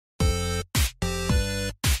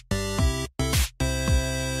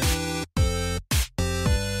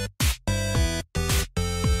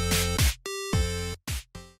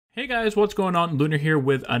Hey guys, what's going on? Lunar here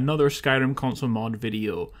with another Skyrim console mod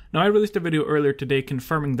video. Now I released a video earlier today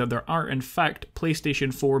confirming that there are in fact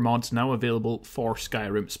PlayStation 4 mods now available for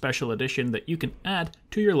Skyrim Special Edition that you can add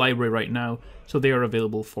to your library right now, so they are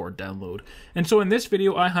available for download. And so in this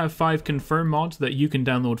video I have 5 confirmed mods that you can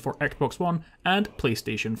download for Xbox One and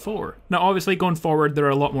PlayStation 4. Now obviously going forward there are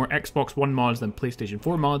a lot more Xbox One mods than PlayStation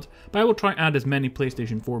 4 mods, but I will try and add as many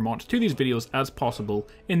PlayStation 4 mods to these videos as possible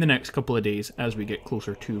in the next couple of days as we get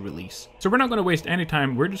closer to release. So we're not going to waste any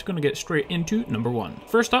time, we're just going to get straight into number 1.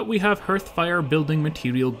 First up we have Hearthfire Building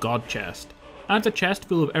Material God Chest. Adds a chest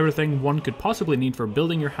full of everything one could possibly need for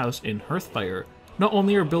building your house in Hearthfire. Not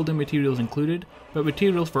only are building materials included, but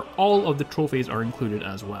materials for all of the trophies are included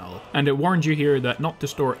as well. And it warns you here that not to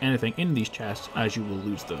store anything in these chests as you will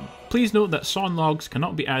lose them. Please note that sawn logs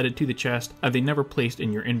cannot be added to the chest as they never placed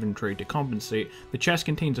in your inventory to compensate. The chest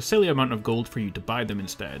contains a silly amount of gold for you to buy them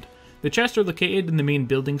instead. The chests are located in the main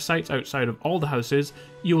building sites outside of all the houses.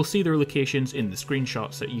 You will see their locations in the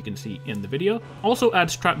screenshots that you can see in the video. Also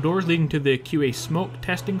adds trapdoors leading to the QA smoke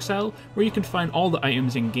testing cell where you can find all the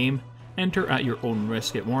items in game. Enter at your own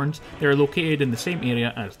risk, it warns. They are located in the same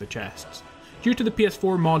area as the chests. Due to the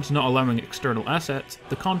PS4 mods not allowing external assets,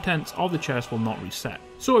 the contents of the chest will not reset.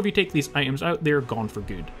 So if you take these items out, they are gone for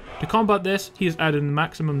good. To combat this, he has added the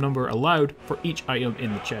maximum number allowed for each item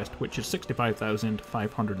in the chest, which is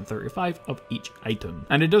 65,535 of each item.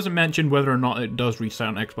 And it doesn't mention whether or not it does reset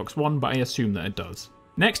on Xbox One, but I assume that it does.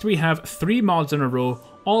 Next we have 3 mods in a row,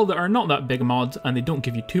 all that are not that big mods and they don't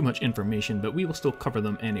give you too much information, but we will still cover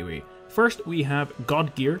them anyway. First we have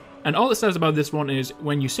God Gear, and all it says about this one is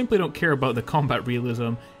when you simply don't care about the combat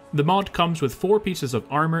realism, the mod comes with 4 pieces of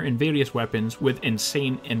armor and various weapons with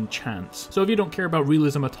insane enchants. So if you don't care about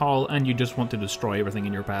realism at all and you just want to destroy everything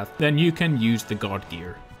in your path, then you can use the God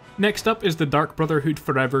Gear. Next up is the Dark Brotherhood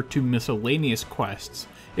Forever to miscellaneous quests.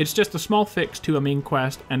 It's just a small fix to a main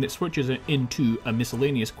quest and it switches it into a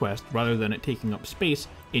miscellaneous quest rather than it taking up space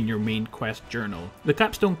in your main quest journal. The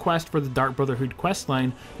capstone quest for the Dark Brotherhood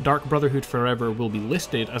questline, Dark Brotherhood Forever, will be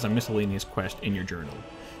listed as a miscellaneous quest in your journal.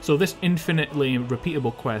 So this infinitely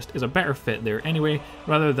repeatable quest is a better fit there anyway,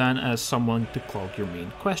 rather than as someone to clog your main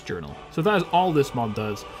quest journal. So that is all this mod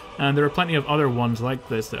does, and there are plenty of other ones like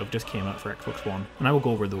this that have just came out for Xbox One, and I will go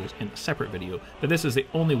over those in a separate video, but this is the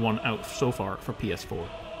only one out so far for PS4.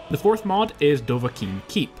 The 4th mod is Dovahkiin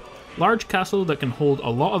Keep. Large castle that can hold a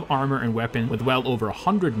lot of armor and weapon with well over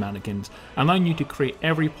 100 mannequins, allowing you to create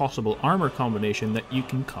every possible armor combination that you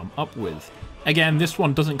can come up with. Again, this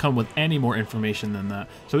one doesn't come with any more information than that,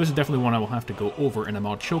 so this is definitely one I will have to go over in a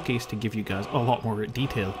mod showcase to give you guys a lot more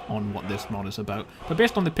detail on what this mod is about, but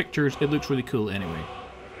based on the pictures, it looks really cool anyway.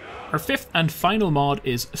 Our 5th and final mod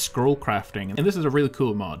is Scroll Crafting, and this is a really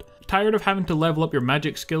cool mod. Tired of having to level up your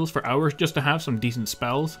magic skills for hours just to have some decent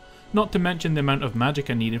spells? Not to mention the amount of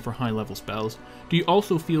magicka needed for high level spells. Do you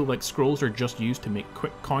also feel like scrolls are just used to make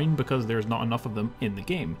quick coin because there's not enough of them in the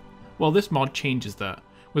game? Well, this mod changes that.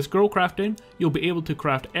 With scroll crafting, you'll be able to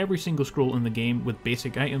craft every single scroll in the game with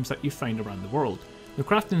basic items that you find around the world. The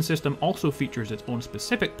crafting system also features its own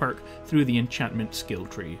specific perk through the enchantment skill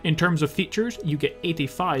tree. In terms of features, you get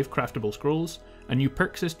 85 craftable scrolls, a new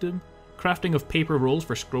perk system, crafting of paper rolls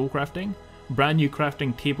for scroll crafting, brand new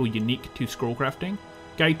crafting table unique to scroll crafting,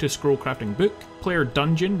 guide to scroll crafting book, player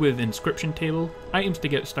dungeon with inscription table, items to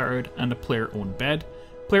get started, and a player owned bed,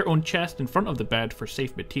 player owned chest in front of the bed for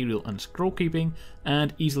safe material and scroll keeping,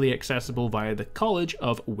 and easily accessible via the College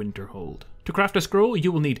of Winterhold. To craft a scroll,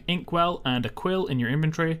 you will need inkwell and a quill in your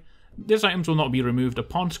inventory. These items will not be removed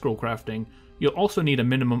upon scroll crafting. You'll also need a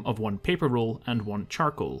minimum of 1 paper roll and 1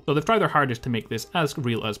 charcoal, so they've tried their hardest to make this as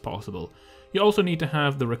real as possible. You also need to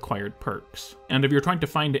have the required perks. And if you're trying to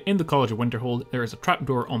find it in the College of Winterhold, there is a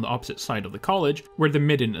trapdoor on the opposite side of the college where the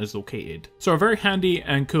midden is located. So a very handy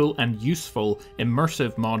and cool and useful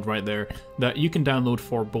immersive mod right there that you can download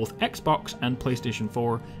for both Xbox and PlayStation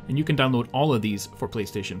 4, and you can download all of these for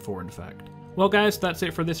PlayStation 4 in fact. Well guys, that's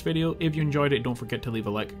it for this video. If you enjoyed it, don't forget to leave a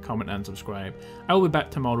like, comment and subscribe. I will be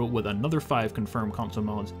back tomorrow with another 5 confirmed console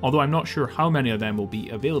mods, although I'm not sure how many of them will be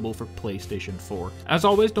available for PlayStation 4. As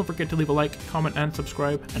always, don't forget to leave a like, comment and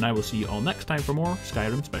subscribe, and I will see you all next time for more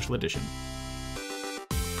Skyrim Special Edition.